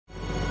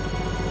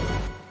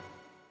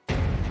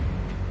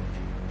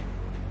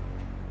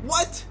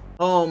What?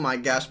 Oh my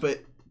gosh,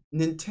 but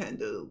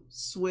Nintendo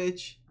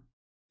Switch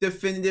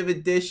Definitive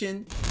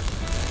Edition.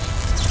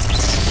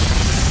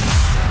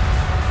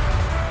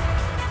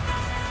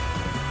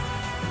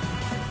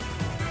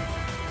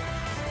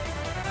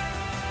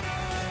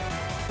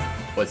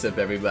 What's up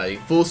everybody,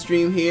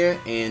 FullStream here,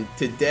 and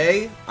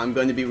today I'm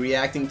going to be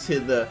reacting to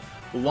the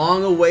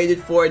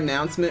long-awaited for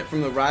announcement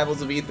from the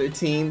Rivals of Aether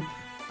team.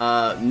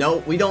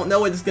 No, we don't know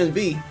what it's going to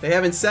be. They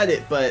haven't said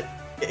it, but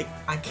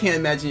I can't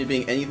imagine it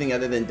being anything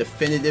other than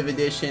Definitive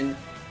Edition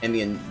and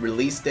the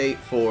release date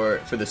for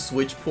the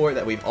Switch port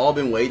that we've all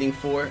been waiting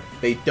for.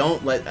 They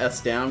don't let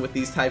us down with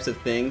these types of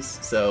things,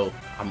 so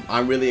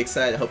I'm really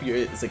excited. I hope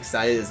you're as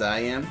excited as I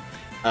am.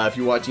 If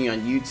you're watching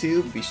on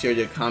YouTube, be sure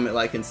to comment,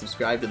 like, and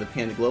subscribe to the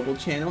Panda Global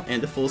channel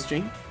and to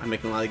FullStream. I'm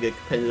making a lot of good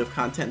competitive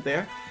content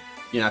there.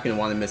 You're not going to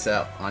want to miss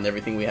out on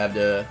everything we have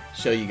to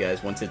show you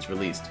guys once it's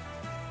released.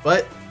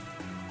 But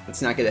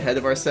let's not get ahead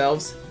of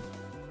ourselves.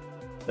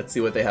 Let's see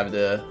what they have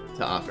to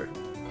offer.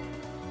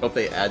 Hope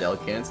they add L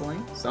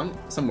canceling.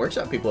 Some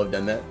workshop people have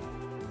done that.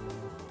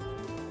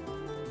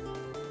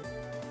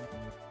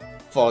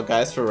 Fall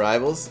Guys for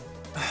Rivals.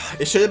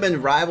 It should have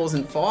been Rivals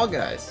and Fall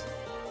Guys.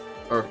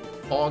 Or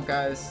Fall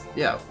Guys,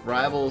 yeah,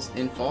 Rivals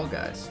and Fall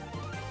Guys.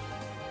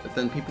 But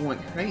then people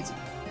went crazy.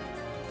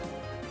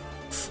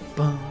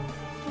 Boom.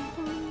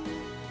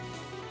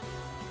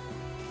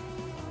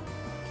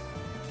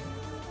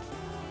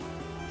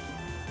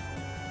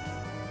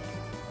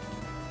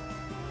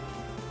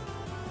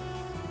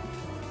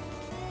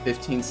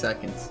 "15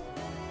 seconds.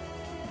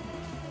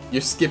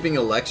 You're skipping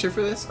a lecture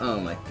for this? Oh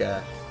my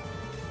gosh.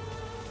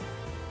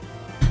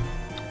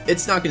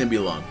 It's not gonna be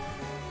long.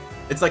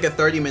 It's like a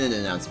 30-minute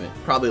announcement,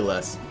 probably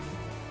less.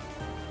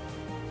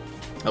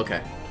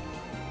 Okay.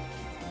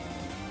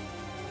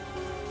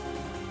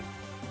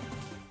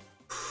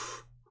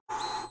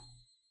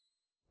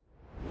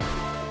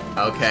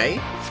 Okay.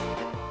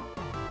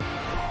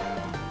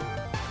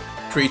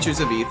 Creatures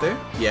of Aether,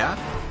 yeah.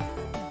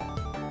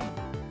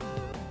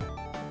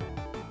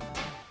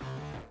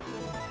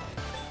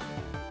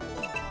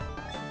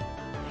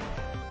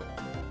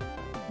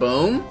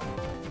 Boom.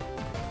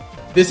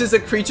 This is a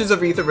Creatures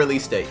of Aether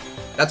release date.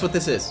 That's what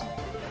this is.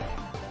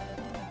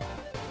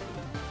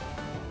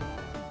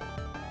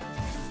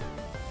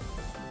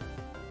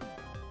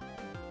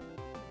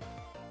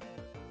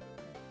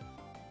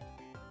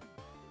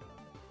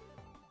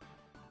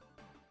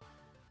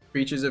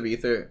 Creatures of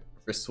Aether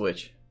for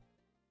Switch.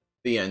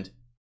 The end.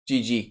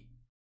 GG.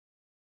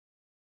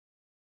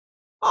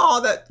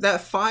 Oh,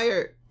 that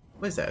fire.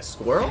 What is that? A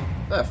squirrel?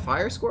 Is that a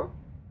fire squirrel?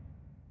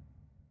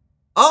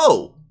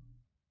 Oh!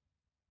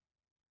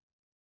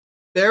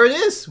 There it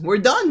is. We're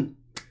done.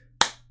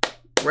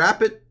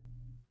 Wrap it.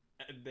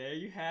 And there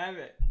you have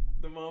it.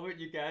 The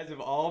moment you guys have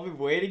all been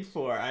waiting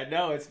for. I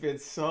know it's been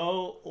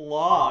so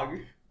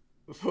long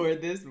for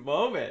this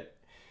moment.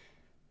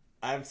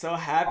 I'm so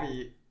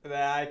happy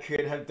that I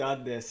could have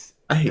done this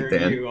for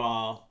you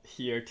all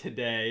here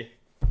today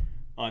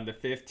on the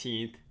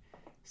 15th.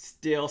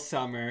 Still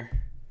summer.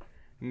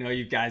 I know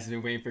you guys have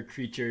been waiting for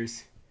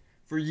Creatures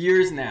for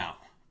years now.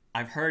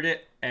 I've heard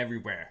it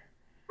everywhere.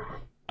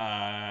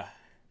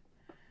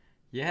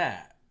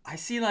 Yeah, I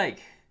see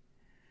like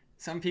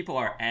some people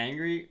are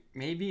angry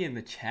maybe in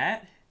the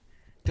chat.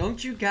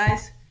 Don't you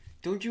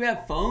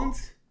have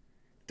phones?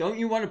 Don't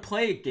you want to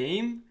play a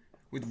game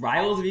with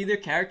Rivals of Aether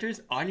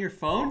characters on your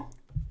phone?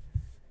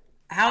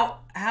 How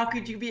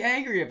could you be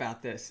angry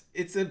about this?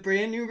 It's a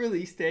brand new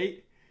release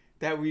date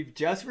that we've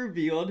just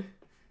revealed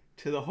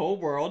to the whole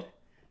world.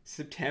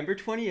 September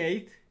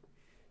 28th.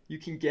 You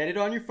can get it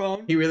on your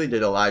phone. He really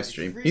did a live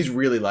stream. He's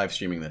really live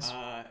streaming this.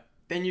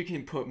 Then you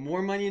can put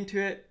more money into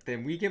it.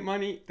 Then we get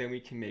money. Then we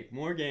can make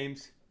more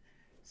games.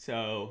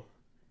 So,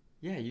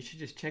 yeah, you should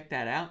just check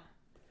that out.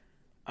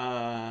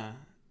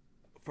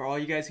 For all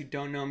you guys who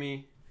don't know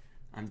me,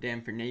 I'm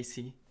Dan Fornace.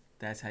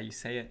 That's how you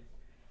say it.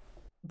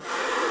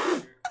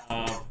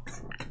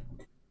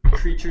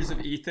 Creatures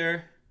of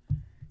Aether,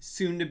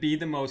 soon to be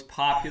the most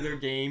popular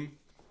game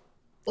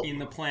in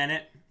the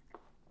planet.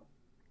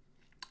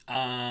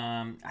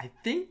 I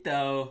think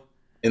though,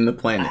 in the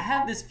planet, I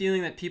have this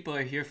feeling that people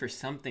are here for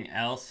something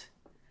else.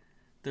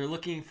 They're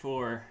looking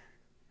for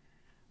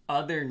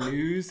other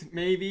news,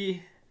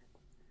 maybe.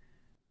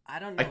 I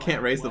don't know. I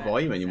can't raise the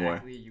volume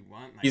anymore.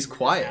 He's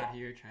quiet. Out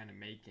here trying to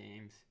make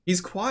games. He's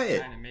quiet.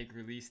 Trying to make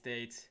release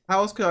dates.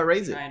 How else could I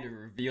raise it? Trying to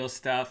reveal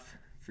stuff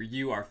for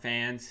you, our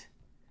fans.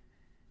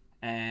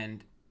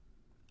 And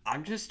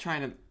I'm just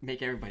trying to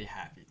make everybody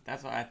happy.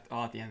 That's all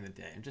at the end of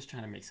the day. I'm just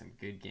trying to make some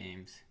good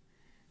games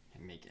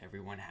and make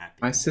everyone happy.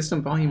 My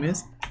system volume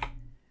is.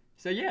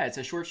 So yeah, it's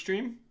a short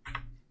stream.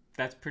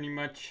 That's pretty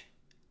much.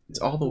 It's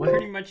all the way.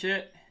 Pretty much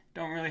it.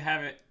 Don't really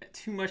have it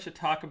too much to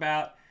talk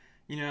about.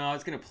 You know, I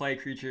was gonna play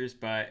Creatures,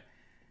 but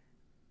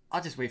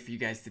I'll just wait for you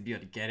guys to be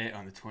able to get it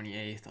on the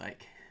 28th.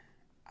 Like,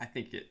 I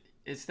think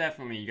it's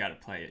definitely, you gotta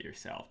play it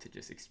yourself to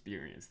just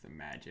experience the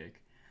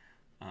magic.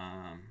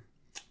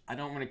 I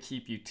don't want to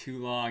keep you too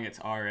long.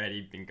 It's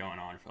already been going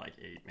on for like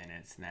 8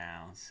 minutes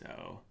now,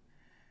 so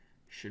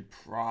should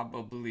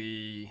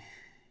probably,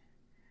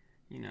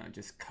 you know,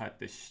 just cut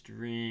the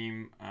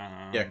stream.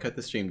 Yeah, cut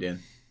the stream, Dan.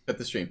 Cut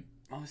the stream.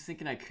 I was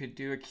thinking I could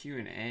do a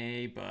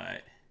Q&A,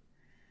 but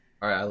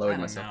all right, I lowered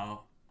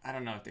myself. I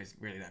don't know if there's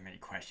really that many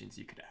questions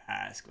you could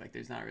ask. Like,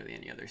 there's not really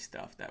any other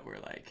stuff that we're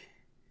like,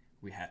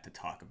 we have to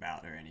talk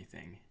about or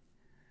anything.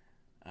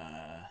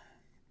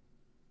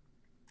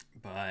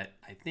 But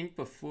I think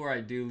before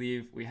I do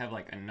leave, we have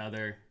like a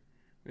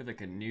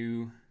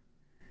new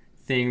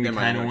thing we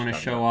kind of want to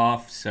show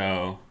off.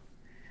 So,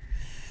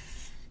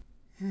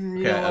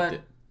 you know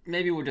what?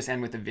 Maybe we'll just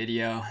end with the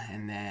video,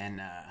 and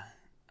then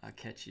I'll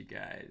catch you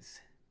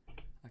guys.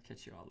 I'll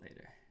catch you all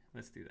later.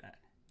 Let's do that.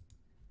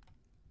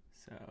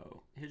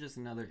 So here's just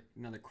another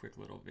quick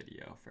little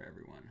video for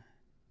everyone.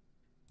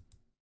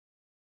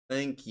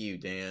 Thank you,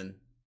 Dan.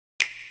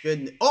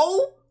 Good.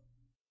 Oh!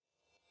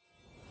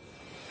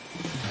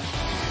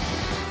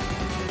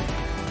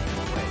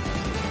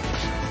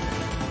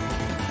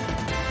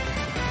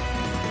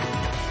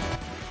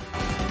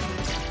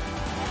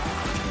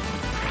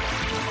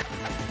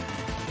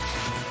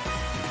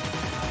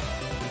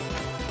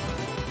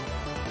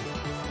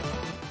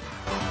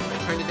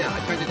 I turned it down. I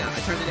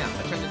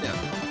turned it down.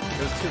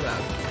 It was too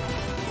loud.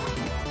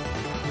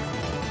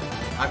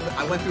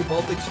 I went through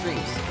both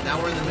extremes. Now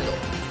we're in the middle.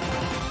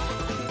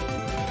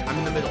 I'm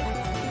in the middle.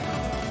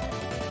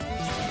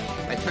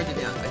 I turned it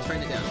down.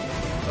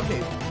 Okay,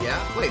 yeah?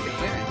 Wait, the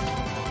clearance.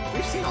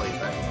 We've seen all these,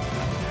 right?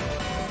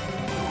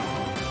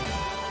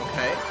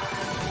 Okay.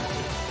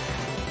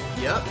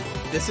 Yep.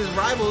 This is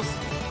Rivals.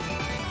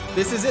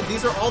 This is it.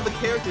 These are all the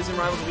characters in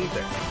Rivals of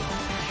Aether.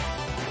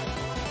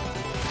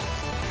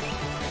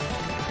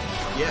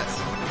 Yes.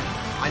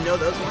 I know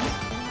those ones.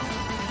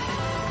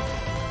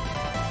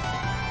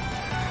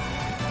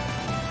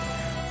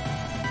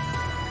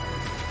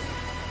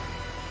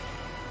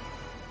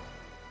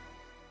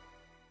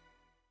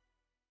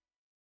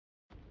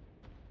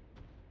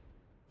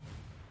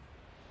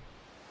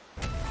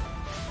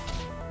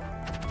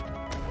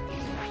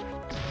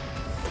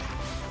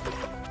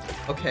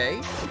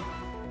 Okay.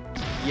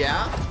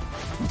 Yeah.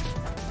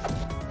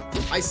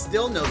 I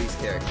still know these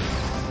characters.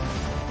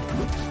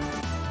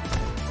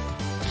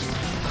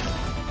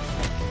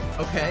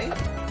 Okay.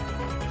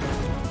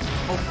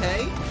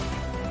 Okay.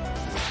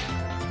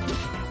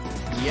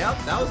 Yep,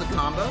 that was a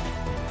combo.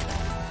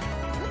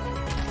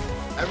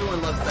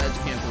 Everyone loves the edge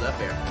cancel up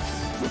there.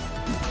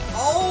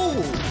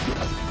 Oh!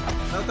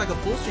 That looked like a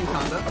full stream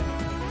combo.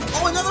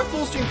 Oh, another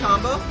full stream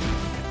combo!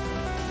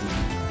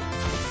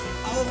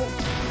 Oh!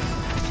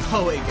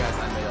 Oh wait, guys,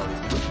 I made all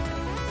these moves.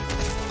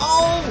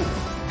 Oh!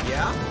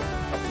 Yeah?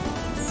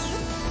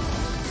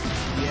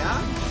 Yeah?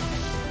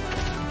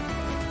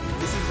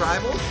 This is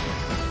Rivals?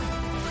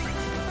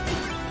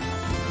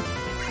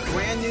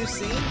 Brand new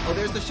scene? Oh,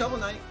 there's the Shovel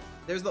Knight.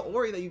 There's the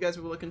Ori that you guys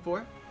were looking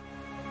for.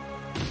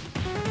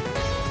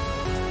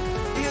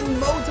 And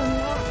modes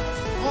unlocked.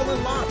 All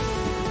unlocked.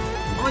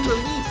 On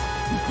release.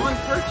 On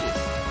purchase.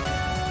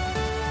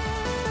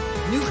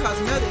 New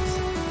cosmetics.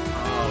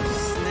 Oh,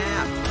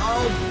 snap.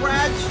 Oh,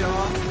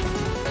 Bradshaw.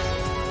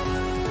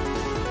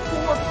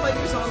 4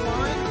 players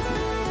online?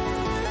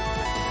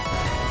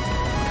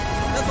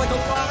 That's like a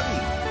lobby.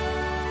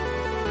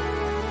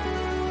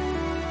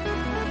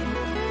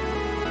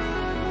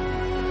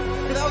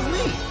 That was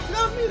me.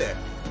 That was me there.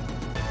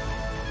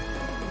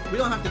 We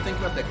don't have to think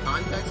about the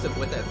context of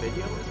what that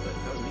video is, but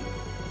that was me.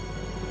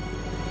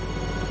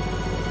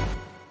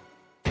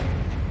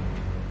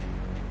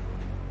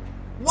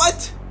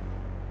 What?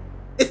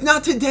 It's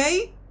not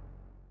today?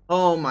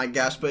 Oh my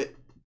gosh, but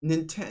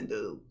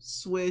Nintendo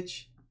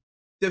Switch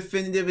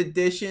Definitive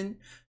Edition,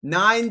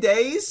 9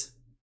 days?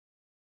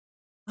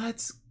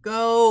 Let's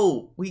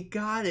go. We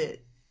got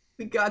it.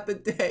 We got the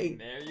day.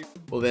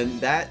 Well, then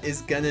that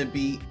is gonna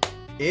be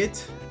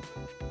it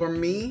for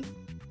me.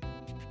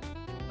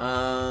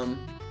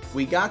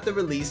 We got the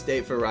release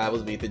date for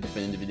Rivals of Aether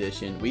Definitive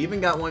Edition. We even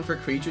got one for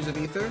Creatures of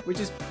Aether, which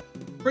is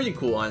pretty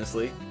cool,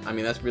 honestly. I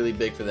mean, that's really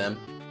big for them.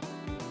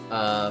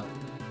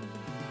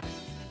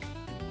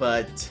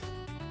 But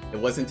it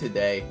wasn't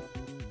today.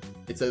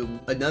 It's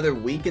another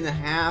week and a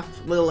half,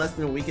 a little less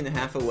than a week and a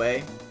half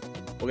away.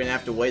 We're gonna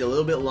have to wait a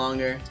little bit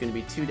longer. It's gonna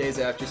be 2 days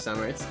after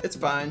summer. It's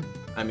fine.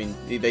 I mean,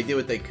 they did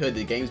what they could.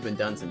 The game's been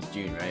done since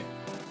June, right?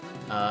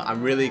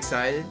 I'm really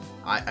excited.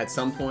 At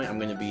some point, I'm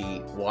going to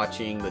be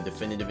watching the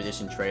Definitive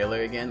Edition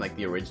trailer again, like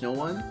the original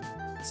one,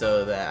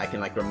 so that I can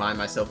like remind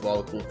myself of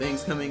all the cool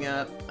things coming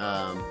up.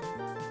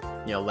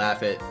 You know,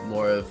 laugh at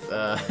more of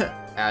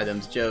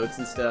Adam's jokes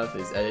and stuff,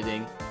 his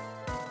editing.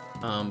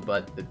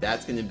 But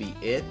that's going to be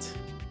it.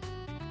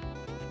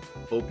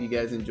 Hope you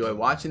guys enjoy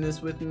watching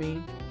this with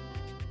me,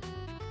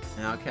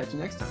 and I'll catch you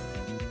next time.